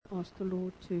ask the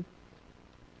Lord to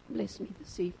bless me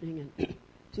this evening and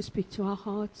to speak to our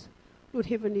hearts. Lord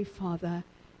Heavenly Father,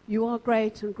 you are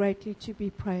great and greatly to be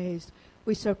praised.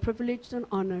 We're so privileged and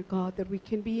honored, God, that we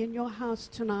can be in your house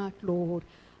tonight, Lord.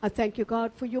 I thank you,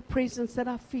 God, for your presence that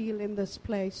I feel in this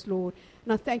place, Lord.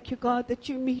 And I thank you, God, that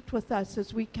you meet with us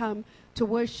as we come to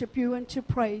worship you and to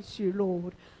praise you,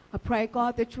 Lord. I pray,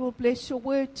 God, that you will bless your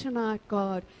word tonight,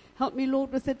 God. Help me,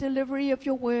 Lord, with the delivery of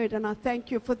your word. And I thank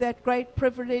you for that great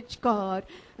privilege, God.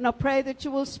 And I pray that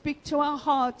you will speak to our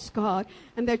hearts, God,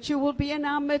 and that you will be in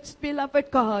our midst,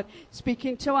 beloved God,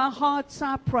 speaking to our hearts,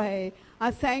 I pray. I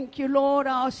thank you, Lord.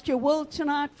 I ask your will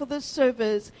tonight for this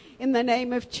service in the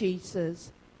name of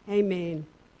Jesus. Amen.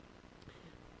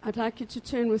 I'd like you to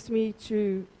turn with me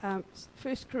to 1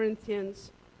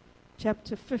 Corinthians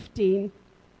chapter 15,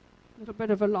 a little bit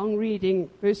of a long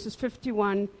reading, verses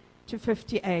 51 to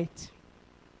 58.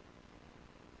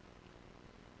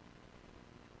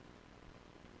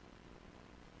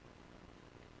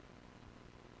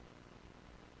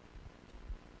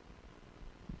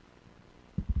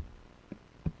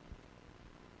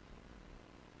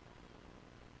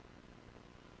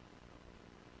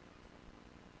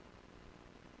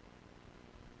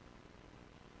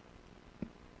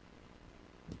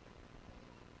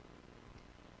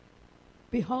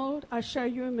 Behold, I show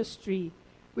you a mystery.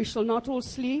 We shall not all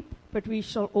sleep, but we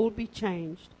shall all be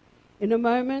changed. In a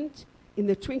moment, in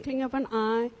the twinkling of an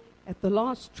eye, at the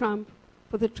last trump,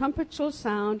 for the trumpet shall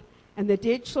sound, and the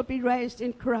dead shall be raised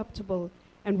incorruptible,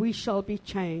 and we shall be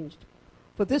changed.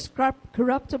 For this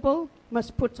corruptible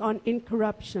must put on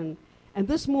incorruption, and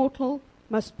this mortal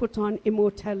must put on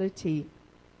immortality.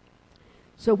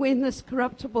 So when this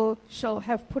corruptible shall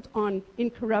have put on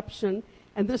incorruption,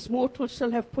 and this mortal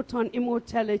shall have put on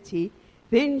immortality,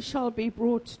 then shall be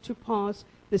brought to pass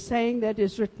the saying that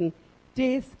is written,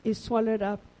 Death is swallowed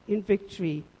up in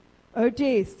victory. O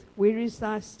death, where is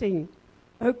thy sting?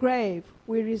 O grave,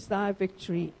 where is thy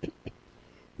victory?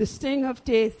 The sting of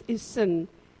death is sin,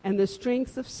 and the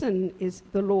strength of sin is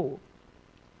the law.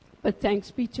 But thanks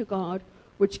be to God,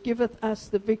 which giveth us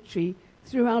the victory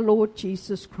through our Lord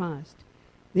Jesus Christ.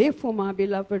 Therefore, my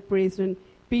beloved brethren,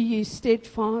 be ye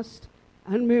steadfast,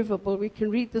 unmovable. We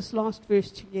can read this last verse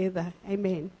together.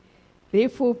 Amen.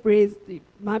 Therefore,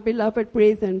 my beloved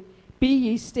brethren, be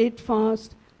ye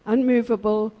steadfast,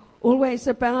 unmovable, always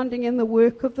abounding in the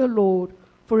work of the Lord,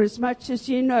 for as much as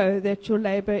ye know that your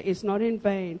labor is not in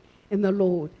vain in the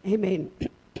Lord. Amen.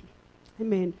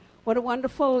 Amen. What a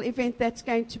wonderful event that's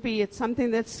going to be. It's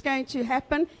something that's going to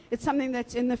happen. It's something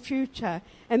that's in the future.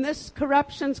 And this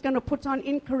corruption's going to put on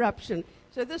incorruption.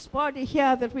 So this body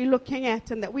here that we're looking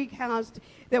at and that we housed,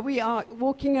 that we are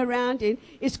walking around in,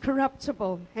 is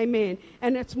corruptible. Amen.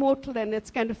 And it's mortal and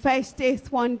it's going to face death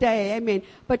one day. Amen.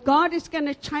 But God is going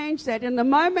to change that. In the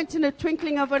moment, in a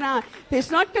twinkling of an eye,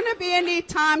 there's not going to be any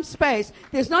time, space.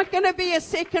 There's not going to be a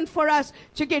second for us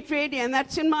to get ready. And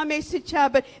that's in my message here.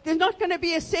 But there's not going to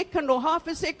be a second or half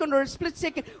a second or a split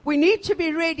second. We need to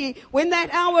be ready when that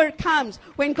hour comes.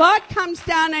 When God comes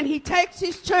down and he takes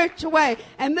his church away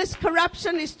and this corruption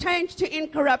is changed to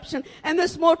incorruption, and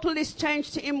this mortal is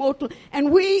changed to immortal.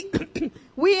 And we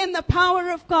in the power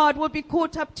of God will be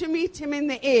caught up to meet him in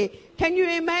the air. Can you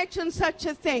imagine such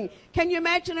a thing? Can you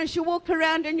imagine as you walk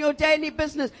around in your daily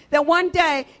business that one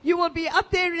day you will be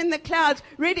up there in the clouds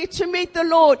ready to meet the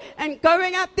Lord and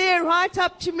going up there right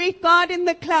up to meet God in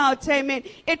the clouds? Amen.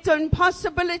 It's an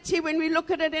impossibility when we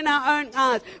look at it in our own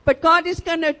eyes. But God is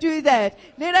going to do that.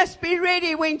 Let us be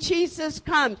ready when Jesus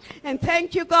comes. And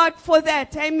thank you, God, for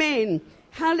that. Amen.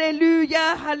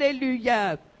 Hallelujah.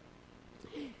 Hallelujah.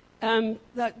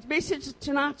 The message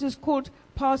tonight is called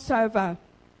Passover.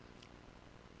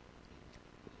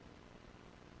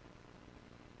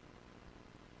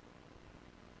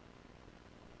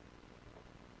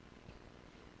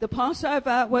 The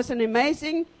Passover was an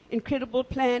amazing, incredible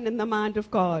plan in the mind of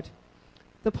God.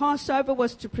 The Passover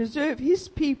was to preserve his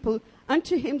people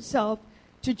unto himself,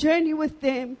 to journey with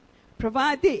them,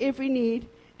 provide their every need,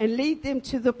 and lead them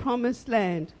to the promised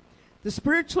land. The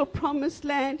spiritual promised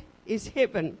land is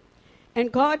heaven.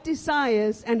 And God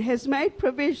desires and has made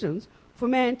provisions for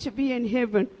man to be in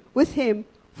heaven with him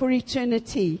for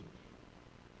eternity.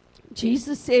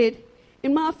 Jesus said,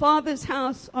 "In my Father's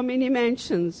house are many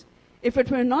mansions. If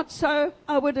it were not so,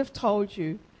 I would have told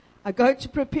you. I go to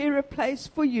prepare a place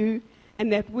for you,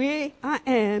 and that where I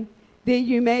am, there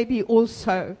you may be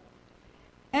also."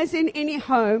 As in any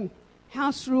home,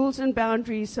 house rules and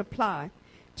boundaries apply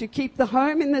to keep the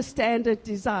home in the standard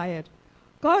desired.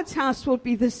 God's house will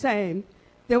be the same.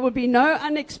 There will be no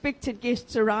unexpected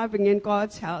guests arriving in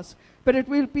God's house, but it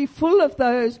will be full of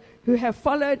those who have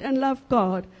followed and loved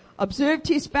God, observed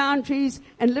his boundaries,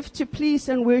 and lived to please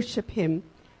and worship him.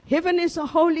 Heaven is a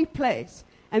holy place,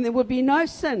 and there will be no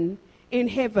sin in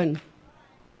heaven.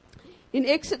 In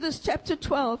Exodus chapter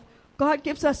 12, God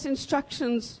gives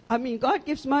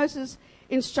Moses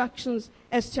instructions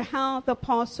as to how the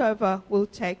Passover will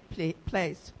take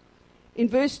place. In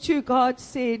verse 2, God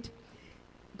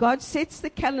sets the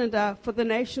calendar for the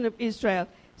nation of Israel,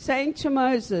 saying to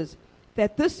Moses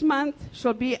that this month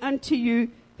shall be unto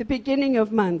you the beginning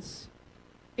of months.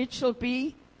 It shall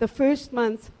be the first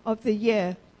month of the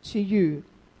year to you.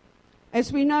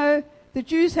 As we know, the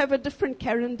Jews have a different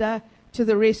calendar to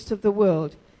the rest of the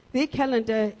world. Their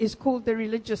calendar is called the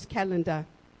religious calendar.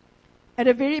 At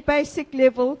a very basic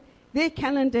level, their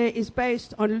calendar is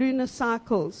based on lunar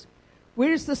cycles,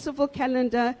 whereas the civil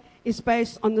calendar is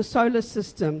based on the solar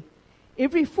system.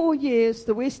 Every 4 years,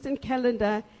 the Western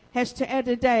calendar has to add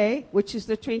a day, which is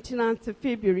the 29th of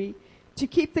February, to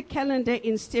keep the calendar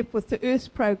in step with the Earth's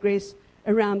progress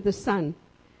around the sun.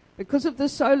 Because of the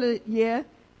solar year,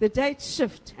 the dates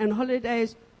shift and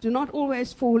holidays do not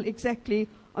always fall exactly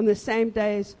on the same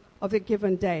days of the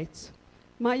given dates.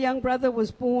 My young brother was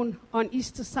born on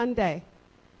Easter Sunday,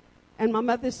 and my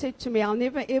mother said to me, I'll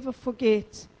never ever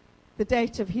forget the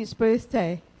date of his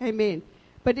birthday. Amen.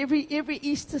 But every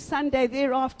Easter Sunday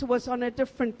thereafter was on a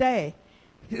different day.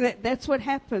 That's what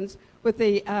happens with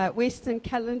the Western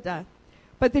calendar.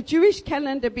 But the Jewish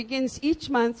calendar begins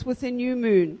each month with a new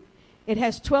moon. It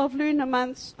has 12 lunar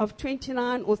months of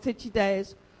 29 or 30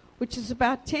 days, which is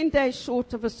about 10 days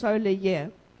short of a solar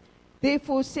year.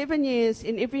 Therefore, 7 years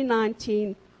in every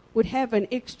 19 would have an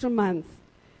extra month.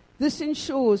 This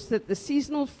ensures that the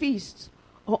seasonal feasts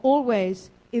are always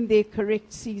in their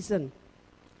correct season.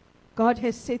 God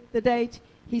has set the date,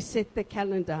 he set the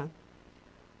calendar.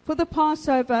 For the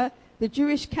Passover, the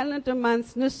Jewish calendar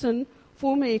month Nisan,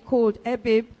 formerly called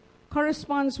Abib,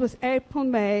 corresponds with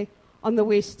April-May on the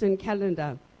Western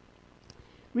calendar.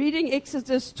 Reading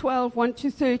Exodus 12,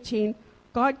 1-13,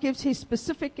 God gives his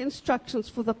specific instructions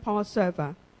for the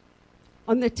Passover.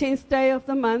 On the 10th day of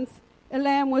the month, a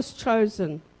lamb was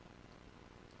chosen.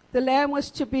 The lamb was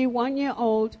to be 1 year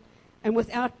old and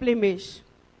without blemish.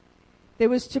 There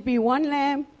was to be one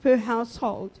lamb per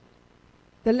household.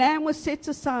 The lamb was set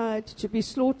aside to be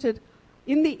slaughtered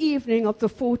in the evening of the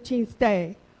 14th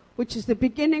day, which is the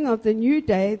beginning of the new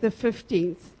day, the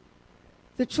 15th.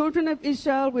 The children of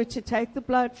Israel were to take the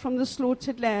blood from the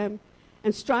slaughtered lamb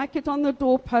and strike it on the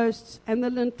doorposts and the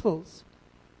lintels.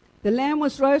 The lamb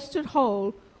was roasted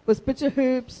whole with bitter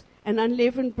herbs and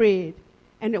unleavened bread,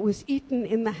 and it was eaten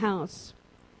in the house.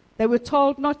 They were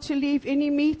told not to leave any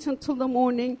meat until the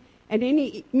morning, and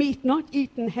any meat not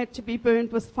eaten had to be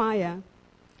burned with fire.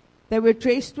 They were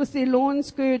dressed with their loins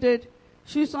girded,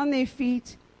 shoes on their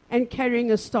feet, and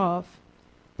carrying a staff.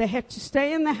 They had to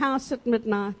stay in the house at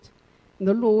midnight, and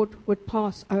the Lord would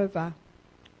pass over.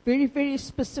 Very, very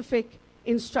specific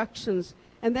instructions.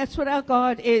 And that's what our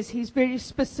God is. He's very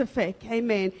specific.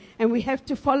 Amen. And we have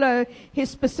to follow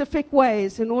his specific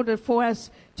ways in order for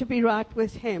us to be right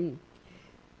with him.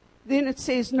 Then it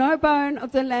says, no bone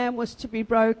of the lamb was to be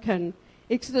broken.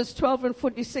 Exodus 12 and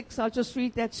 46, I'll just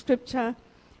read that scripture.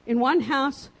 In one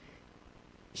house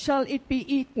shall it be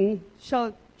eaten.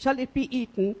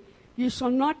 You shall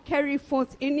not carry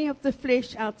forth any of the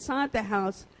flesh outside the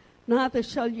house, neither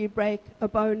shall you break a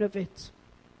bone of it.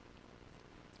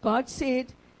 God said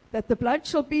that the blood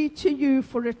shall be to you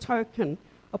for a token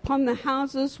upon the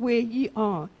houses where ye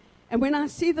are. And when I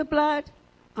see the blood,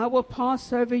 I will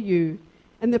pass over you.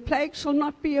 And the plague shall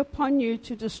not be upon you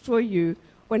to destroy you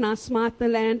when I smite the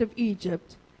land of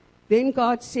Egypt. Then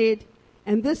God said,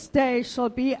 and this day shall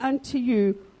be unto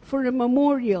you for a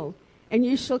memorial, and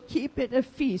you shall keep it a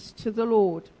feast to the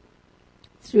Lord.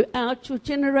 Throughout your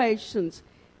generations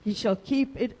ye shall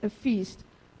keep it a feast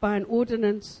by an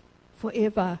ordinance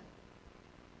forever.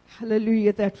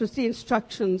 Hallelujah. That was the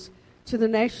instructions to the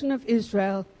nation of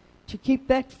Israel to keep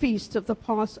that feast of the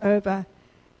Passover,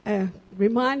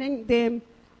 reminding them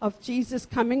of Jesus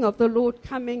coming, of the Lord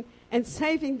coming and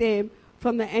saving them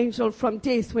from the angel from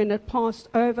death when it passed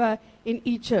over in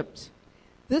Egypt.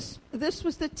 This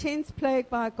was the 10th plague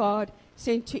by God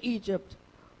sent to Egypt,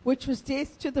 which was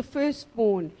death to the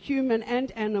firstborn, human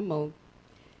and animal.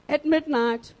 At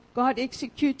midnight, God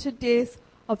executed death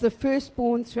of the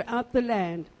firstborn throughout the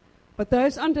land, but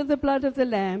those under the blood of the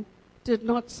Lamb did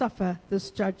not suffer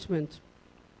this judgment.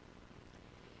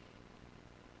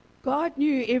 God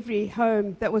knew every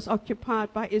home that was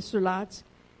occupied by Israelites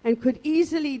and could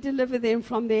easily deliver them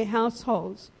from their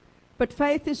households, But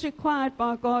faith is required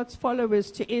by God's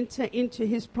followers to enter into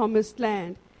his promised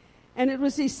land. And it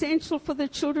was essential for the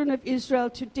children of Israel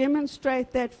to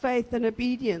demonstrate that faith and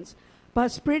obedience by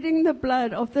spreading the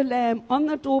blood of the lamb on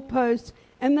the doorposts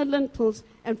and the lintels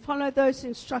and follow those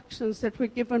instructions that were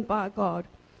given by God.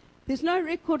 There's no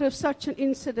record of such an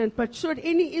incident, but should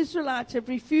any Israelite have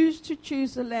refused to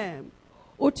choose a lamb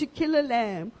or to kill a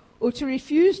lamb or to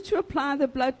refuse to apply the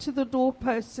blood to the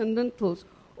doorposts and lintels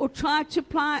or try to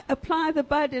apply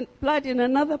the blood in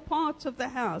another part of the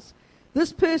house,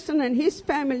 this person and his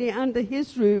family under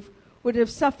his roof would have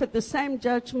suffered the same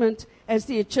judgment as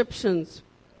the Egyptians.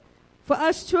 For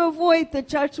us to avoid the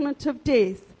judgment of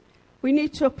death, we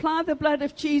need to apply the blood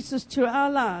of Jesus to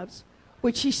our lives,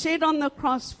 which he shed on the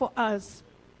cross for us.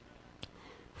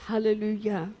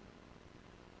 Hallelujah.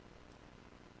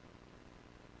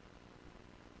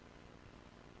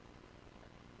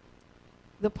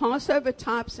 The Passover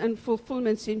types and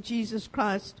fulfillments in Jesus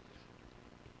Christ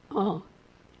are: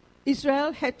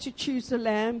 Israel had to choose a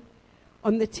lamb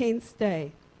on the 10th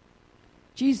day.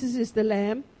 Jesus is the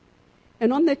lamb,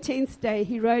 and on the 10th day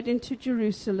he rode into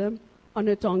Jerusalem on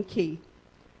a donkey.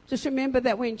 Just remember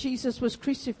that when Jesus was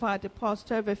crucified, the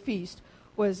Passover feast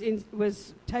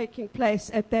was taking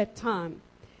place at that time.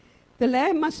 The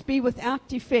lamb must be without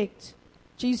defect.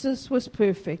 Jesus was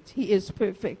perfect. He is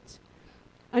perfect.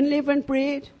 Unleavened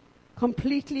bread,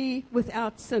 completely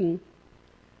without sin.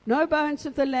 No bones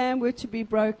of the lamb were to be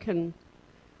broken.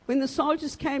 When the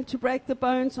soldiers came to break the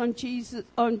bones on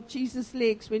Jesus'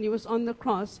 legs when he was on the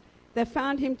cross, they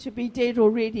found him to be dead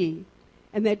already,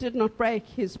 and they did not break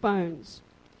his bones.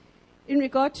 In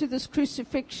regard to this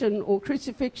crucifixion or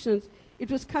crucifixions,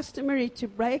 it was customary to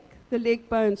break the leg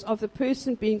bones of the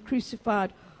person being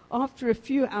crucified after a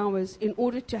few hours in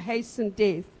order to hasten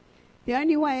death. The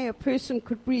only way a person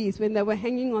could breathe when they were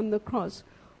hanging on the cross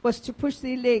was to push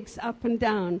their legs up and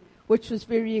down, which was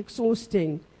very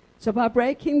exhausting. So by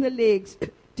breaking the legs,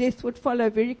 death would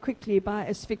follow very quickly by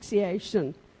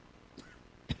asphyxiation.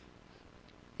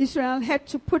 Israel had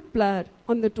to put blood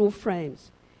on the door frames.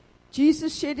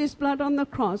 Jesus shed his blood on the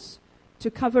cross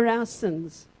to cover our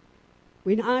sins.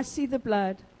 When I see the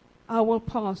blood, I will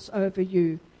pass over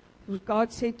you.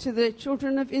 God said to the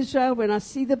children of Israel, when I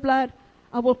see the blood,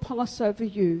 I will pass over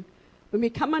you. When we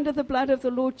come under the blood of the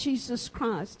Lord Jesus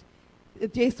Christ,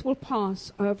 death will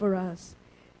pass over us.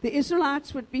 The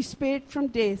Israelites would be spared from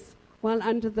death while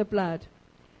under the blood.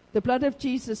 The blood of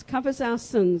Jesus covers our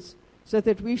sins so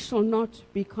that we shall not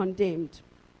be condemned.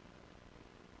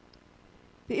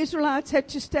 The Israelites had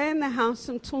to stay in the house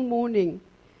until morning.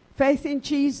 Faith in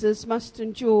Jesus must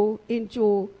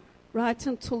endure right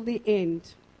until the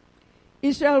end.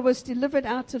 Israel was delivered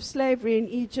out of slavery in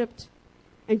Egypt,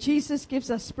 and Jesus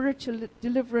gives us spiritual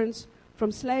deliverance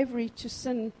from slavery to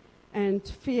sin and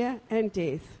fear and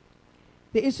death.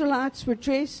 The Israelites were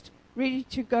dressed, ready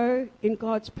to go in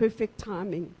God's perfect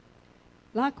timing.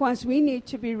 Likewise, we need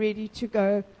to be ready to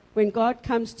go when God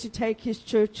comes to take his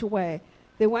church away.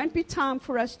 There won't be time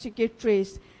for us to get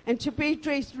dressed. And to be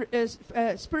dressed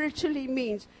spiritually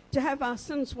means to have our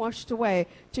sins washed away,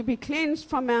 to be cleansed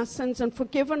from our sins and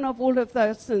forgiven of all of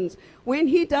those sins. When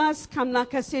he does come,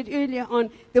 like I said earlier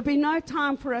on, there'll be no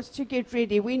time for us to get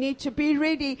ready. We need to be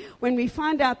ready when we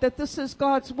find out that this is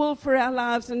God's will for our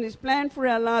lives and his plan for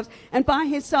our lives. And by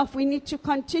himself, we need to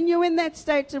continue in that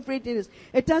state of readiness.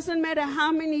 It doesn't matter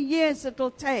how many years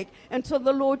it'll take until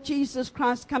the Lord Jesus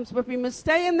Christ comes, but we must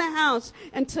stay in the house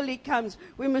until he comes.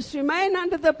 We must remain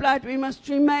under the blood. We must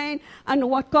remain under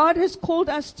what God has called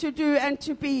us to do and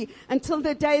to be until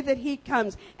the day that he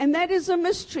comes. And that is a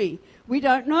mystery. We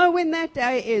don't know when that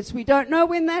day is. We don't know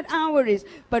when that hour is.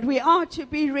 But we are to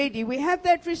be ready. We have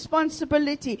that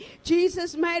responsibility.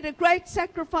 Jesus made a great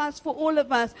sacrifice for all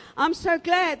of us. I'm so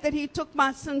glad that he took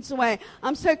my sins away.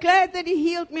 I'm so glad that he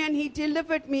healed me and he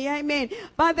delivered me. Amen.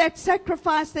 By that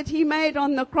sacrifice that he made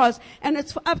on the cross. And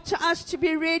it's up to us to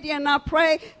be ready. And I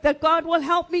pray that God will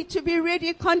help me to be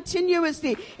ready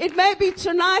continuously. It may be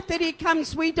tonight that he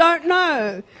comes. We don't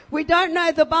know. We don't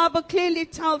know. The Bible clearly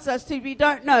tells us that we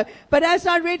don't know. But as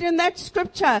I read in that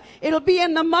scripture, it'll be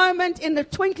in the moment, in the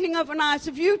twinkling of an eye.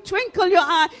 So if you twinkle your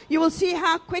eye, you will see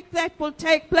how quick that will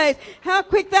take place, how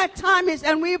quick that time is,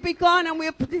 and we'll be gone and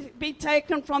we'll be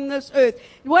taken from this earth.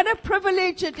 What a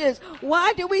privilege it is.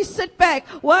 Why do we sit back?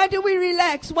 Why do we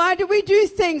relax? Why do we do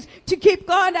things to keep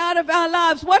God out of our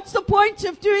lives? What's the point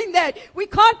of doing that? We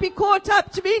can't be caught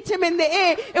up to meet him in the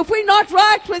air if we're not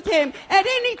right with him at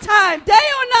any time, day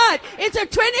or night. It's a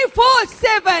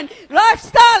 24/7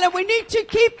 lifestyle, and we need to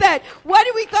keep that. What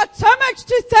do we got so much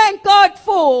to thank God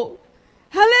for?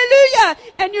 Hallelujah.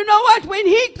 And you know what? When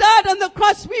he died on the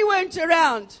cross, we weren't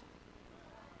around.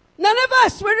 None of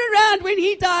us were around when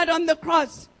he died on the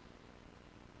cross.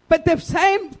 But the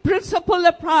same principle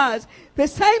applies. The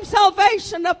same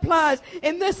salvation applies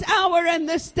in this hour and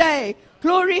this day.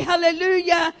 Glory,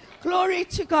 hallelujah. Glory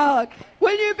to God.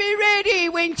 Will you be ready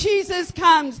when Jesus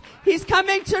comes? He's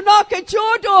coming to knock at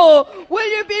your door.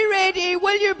 Will you be ready?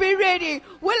 Will you be ready?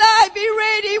 Will I be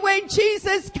ready when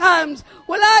Jesus comes?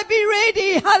 Will I be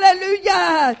ready?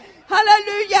 Hallelujah.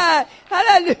 Hallelujah.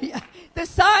 Hallelujah. The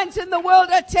signs in the world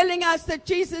are telling us that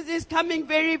Jesus is coming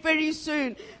very, very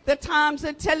soon. The times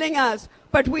are telling us,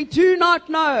 but we do not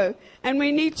know, and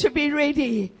we need to be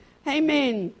ready.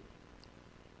 Amen.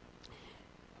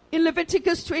 In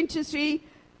Leviticus 23,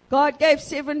 God gave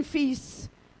 7 feasts.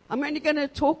 I'm only going to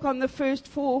talk on the first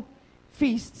 4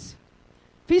 feasts.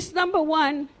 Feast number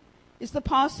 1 is the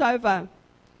Passover,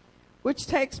 which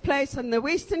takes place on the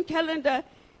Western calendar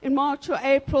in March,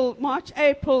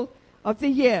 April of the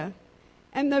year.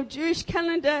 And the Jewish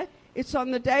calendar, it's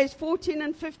on the days 14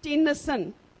 and 15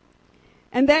 Nisan.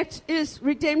 And that is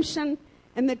redemption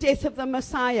and the death of the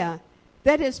Messiah.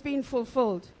 That has been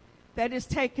fulfilled. That has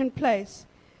taken place.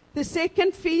 The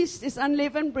second feast is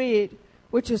unleavened bread,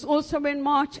 which is also in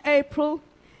March, April,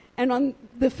 and on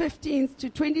the 15th to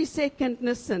 22nd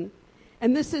Nisan.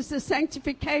 And this is the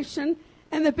sanctification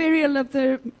and the burial of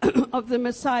the of the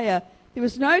Messiah. There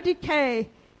was no decay.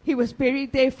 He was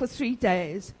buried there for 3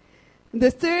 days.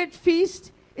 The third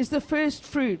feast is the first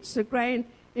fruits, the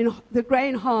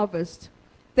grain harvest.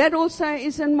 That also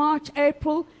is in March,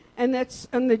 April, and that's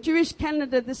on the Jewish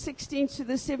calendar, the 16th to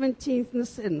the 17th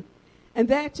Nisan. And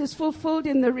that is fulfilled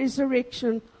in the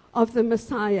resurrection of the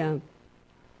Messiah.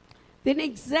 Then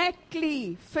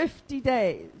exactly 50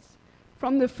 days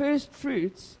from the first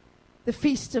fruits, the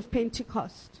Feast of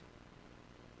Pentecost.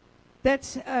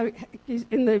 That's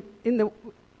in the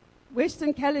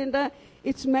Western calendar,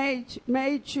 it's May,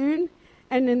 June,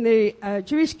 and in the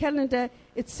Jewish calendar,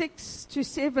 it's 6 to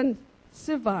 7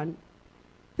 Sivan.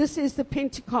 This is the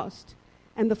Pentecost.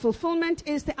 And the fulfillment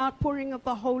is the outpouring of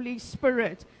the Holy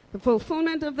Spirit. The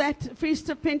fulfillment of that Feast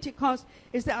of Pentecost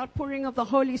is the outpouring of the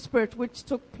Holy Spirit, which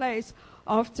took place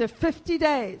after 50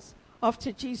 days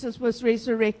after Jesus was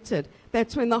resurrected.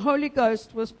 That's when the Holy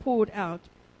Ghost was poured out.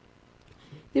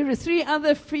 There are 3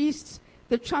 other feasts,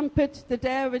 the trumpet, the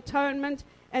Day of Atonement,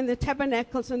 and the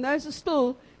tabernacles, and those are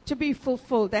still to be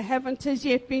fulfilled. They haven't as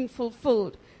yet been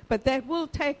fulfilled, but that will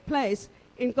take place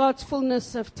in God's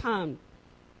fullness of time.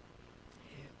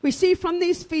 We see from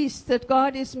these feasts that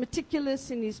God is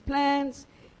meticulous in his plans,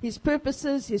 his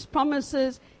purposes, his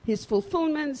promises, his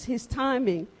fulfillments, his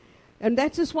timing. And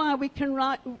that is why we can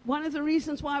one of the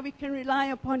reasons why we can rely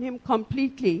upon him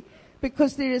completely,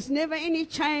 because there is never any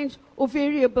change or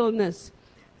variableness.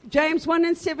 James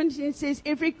 1:17 says,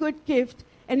 every good gift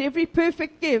and every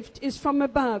perfect gift is from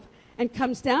above and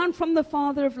comes down from the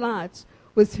Father of lights,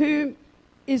 with whom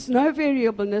is no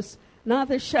variableness,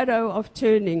 neither shadow of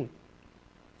turning.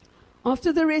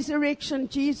 After the resurrection,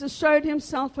 Jesus showed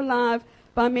himself alive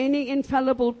by many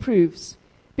infallible proofs,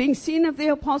 being seen of the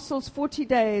apostles 40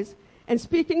 days, and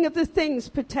speaking of the things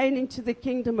pertaining to the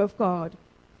kingdom of God.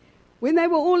 When they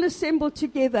were all assembled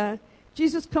together,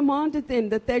 Jesus commanded them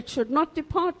that they should not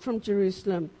depart from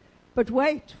Jerusalem, but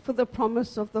wait for the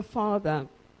promise of the Father.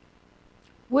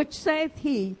 Which saith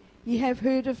he, ye have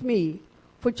heard of me.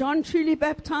 For John truly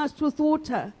baptized with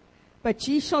water, but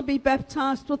ye shall be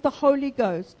baptized with the Holy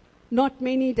Ghost not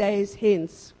many days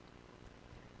hence.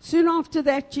 Soon after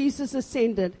that Jesus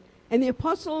ascended, and the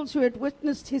apostles who had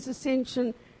witnessed his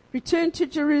ascension returned to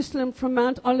Jerusalem from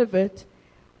Mount Olivet,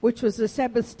 which was a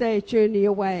Sabbath day journey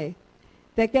away.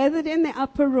 They gathered in the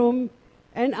upper room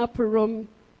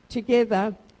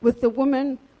together with the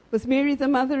woman, with Mary the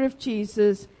mother of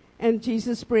Jesus, and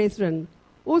Jesus' brethren.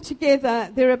 Altogether,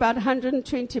 there are about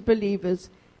 120 believers,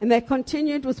 and they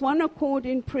continued with one accord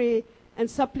in prayer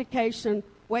and supplication,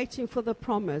 waiting for the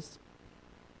promise.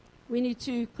 We need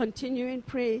to continue in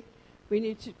prayer. We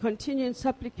need to continue in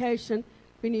supplication.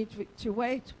 We need to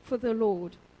wait for the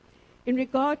Lord. In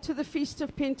regard to the Feast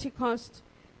of Pentecost,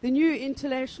 the New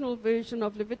International Version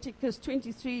of Leviticus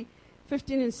 23:15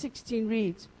 and 16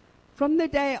 reads, from the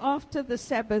day after the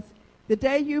Sabbath, the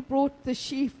day you brought the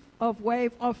sheaf of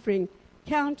wave offering,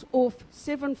 count off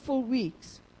 7 full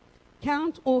weeks.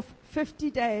 Count off 50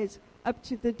 days up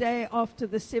to the day after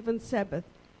the 7th Sabbath,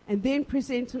 and then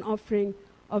present an offering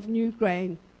of new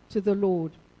grain to the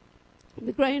Lord.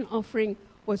 The grain offering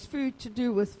was food to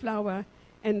do with flour,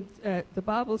 and the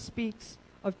Bible speaks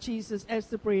of Jesus as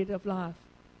the bread of life.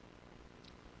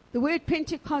 The word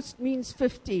Pentecost means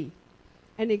 50,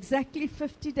 and exactly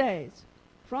 50 days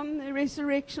from the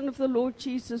resurrection of the Lord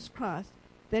Jesus Christ,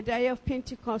 the day of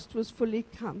Pentecost was fully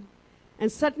come.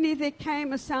 And suddenly there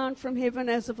came a sound from heaven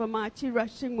as of a mighty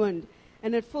rushing wind,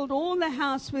 and it filled all the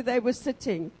house where they were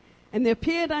sitting. And there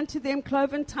appeared unto them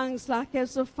cloven tongues like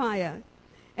as of fire,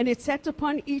 and it sat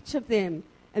upon each of them.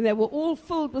 And they were all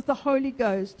filled with the Holy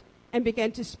Ghost, and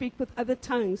began to speak with other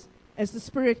tongues as the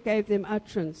Spirit gave them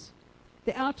utterance.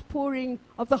 The outpouring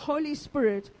of the Holy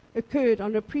Spirit occurred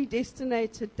on a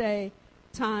predestinated day,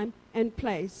 time, and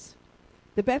place.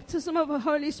 The baptism of the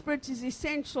Holy Spirit is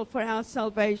essential for our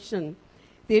salvation.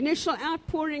 The initial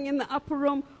outpouring in the upper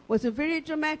room was a very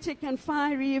dramatic and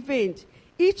fiery event.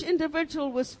 Each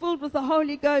individual was filled with the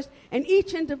Holy Ghost, and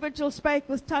each individual spake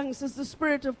with tongues as the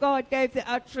Spirit of God gave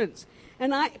the utterance.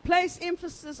 And I place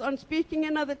emphasis on speaking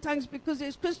in other tongues because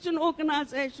there's Christian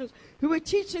organizations who are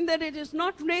teaching that it is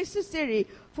not necessary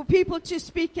for people to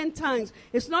speak in tongues.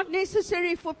 It's not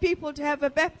necessary for people to have a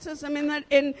baptism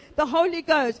in the Holy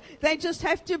Ghost. They just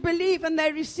have to believe and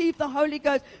they receive the Holy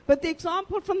Ghost. But the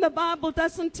example from the Bible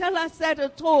doesn't tell us that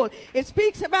at all. It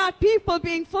speaks about people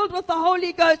being filled with the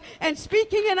Holy Ghost and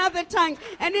speaking in other tongues.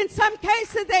 And in some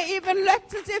cases they even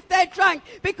looked as if they're drunk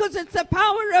because it's the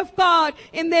power of God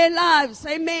in their lives.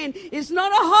 Amen. It's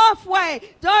not a halfway.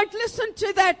 Don't listen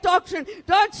to that doctrine.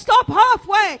 Don't stop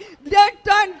halfway.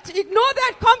 Don't ignore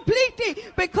that completely,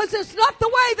 because it's not the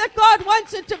way that God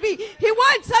wants it to be. He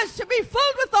wants us to be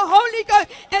filled with the Holy Ghost,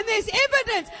 and there's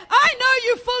evidence. I know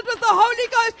you're filled with the Holy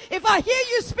Ghost if I hear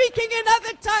you speaking in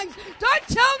other tongues. Don't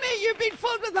tell me you've been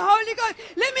filled with the Holy Ghost.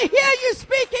 Let me hear you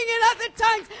speaking in other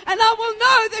tongues, and I will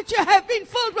know that you have been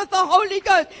filled with the Holy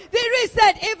Ghost. There is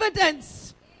that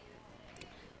evidence.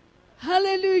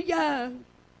 Hallelujah.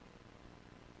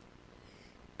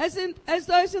 As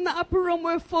those in the upper room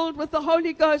were filled with the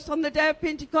Holy Ghost on the day of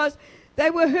Pentecost,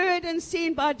 they were heard and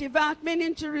seen by devout men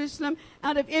in Jerusalem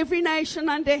out of every nation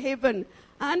under heaven.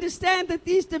 I understand that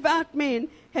these devout men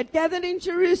had gathered in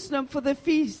Jerusalem for the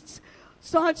feasts,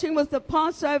 starting with the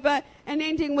Passover and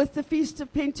ending with the Feast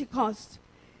of Pentecost.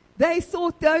 They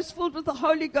thought those filled with the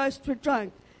Holy Ghost were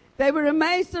drunk. They were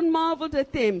amazed and marveled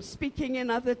at them, speaking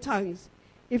in other tongues.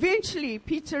 Eventually,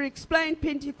 Peter explained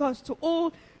Pentecost to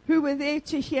all who were there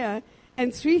to hear,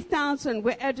 and 3,000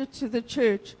 were added to the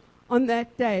church on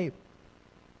that day.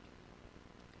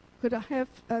 Could I have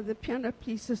the piano,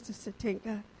 please, Sister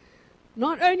Satenka?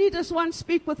 Not only does one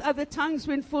speak with other tongues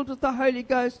when filled with the Holy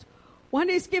Ghost,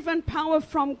 one is given power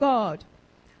from God.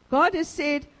 God has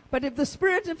said, "But if the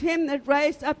Spirit of him that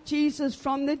raised up Jesus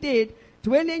from the dead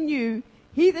dwell in you,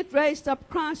 he that raised up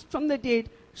Christ from the dead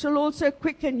shall also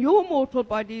quicken your mortal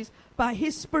bodies by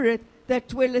his Spirit that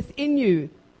dwelleth in you."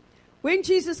 When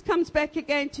Jesus comes back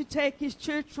again to take his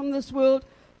church from this world,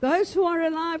 those who are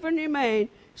alive and remain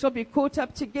shall be caught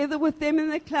up together with them in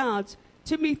the clouds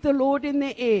to meet the Lord in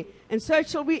the air. And so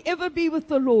shall we ever be with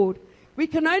the Lord. We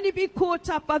can only be caught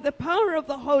up by the power of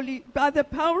the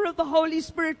Holy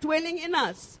Spirit dwelling in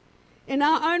us. In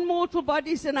our own mortal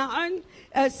bodies, in our own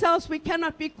selves, we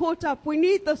cannot be caught up. We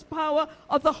need this power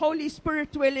of the Holy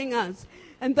Spirit dwelling us.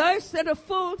 And those that are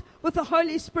filled with the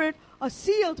Holy Spirit are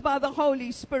sealed by the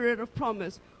Holy Spirit of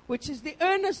promise, which is the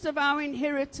earnest of our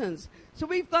inheritance. So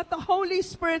we've got the Holy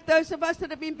Spirit. Those of us that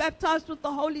have been baptized with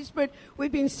the Holy Spirit,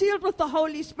 we've been sealed with the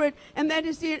Holy Spirit, and that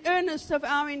is the earnest of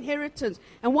our inheritance.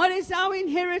 And what is our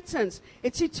inheritance?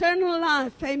 It's eternal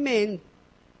life. Amen.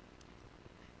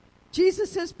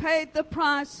 Jesus has paid the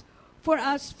price for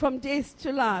us from death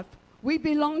to life. We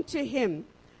belong to him.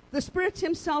 The Spirit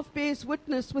himself bears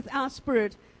witness with our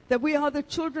spirit that we are the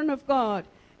children of God.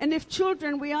 And if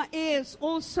children, we are heirs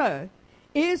also,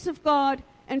 heirs of God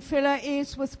and fellow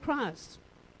heirs with Christ.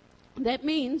 That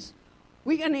means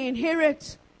we're going to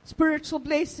inherit spiritual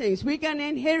blessings. We're going to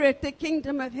inherit the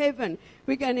kingdom of heaven.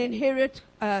 We're going to inherit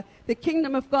the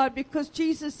kingdom of God, because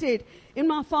Jesus said, "In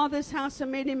my Father's house are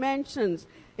many mansions.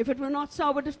 If it were not so, I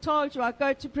would have told you, I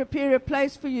go to prepare a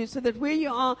place for you, so that where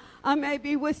you are, I may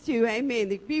be with you."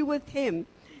 Amen. Be with him.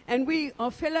 And we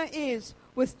are fellow heirs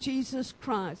with Jesus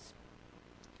Christ.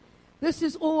 This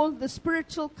is all the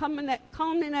spiritual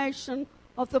culmination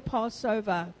of the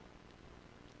Passover.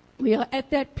 We are at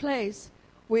that place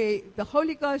where the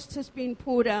Holy Ghost has been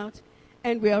poured out,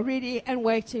 and we are ready and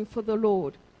waiting for the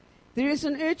Lord. There is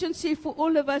an urgency for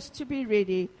all of us to be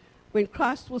ready when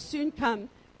Christ will soon come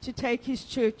to take his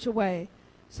church away.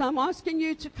 So I'm asking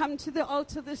you to come to the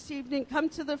altar this evening, come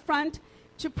to the front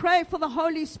to pray for the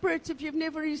Holy Spirit. If you've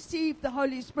never received the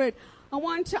Holy Spirit, I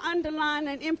want to underline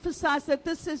and emphasize that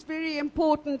this is very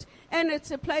important, and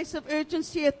it's a place of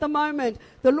urgency at the moment.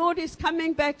 The Lord is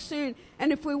coming back soon,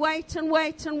 and if we wait and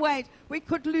wait and wait, we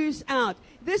could lose out.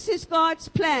 This is God's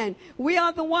plan. We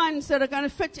are the ones that are going to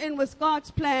fit in with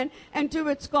God's plan and do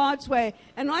it God's way.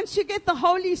 And once you get the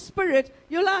Holy Spirit,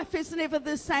 your life is never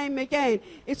the same again.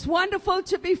 It's wonderful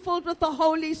to be filled with the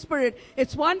Holy Spirit.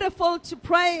 It's wonderful to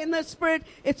pray in the Spirit.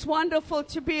 It's wonderful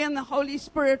to be in the Holy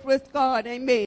Spirit with God. Amen.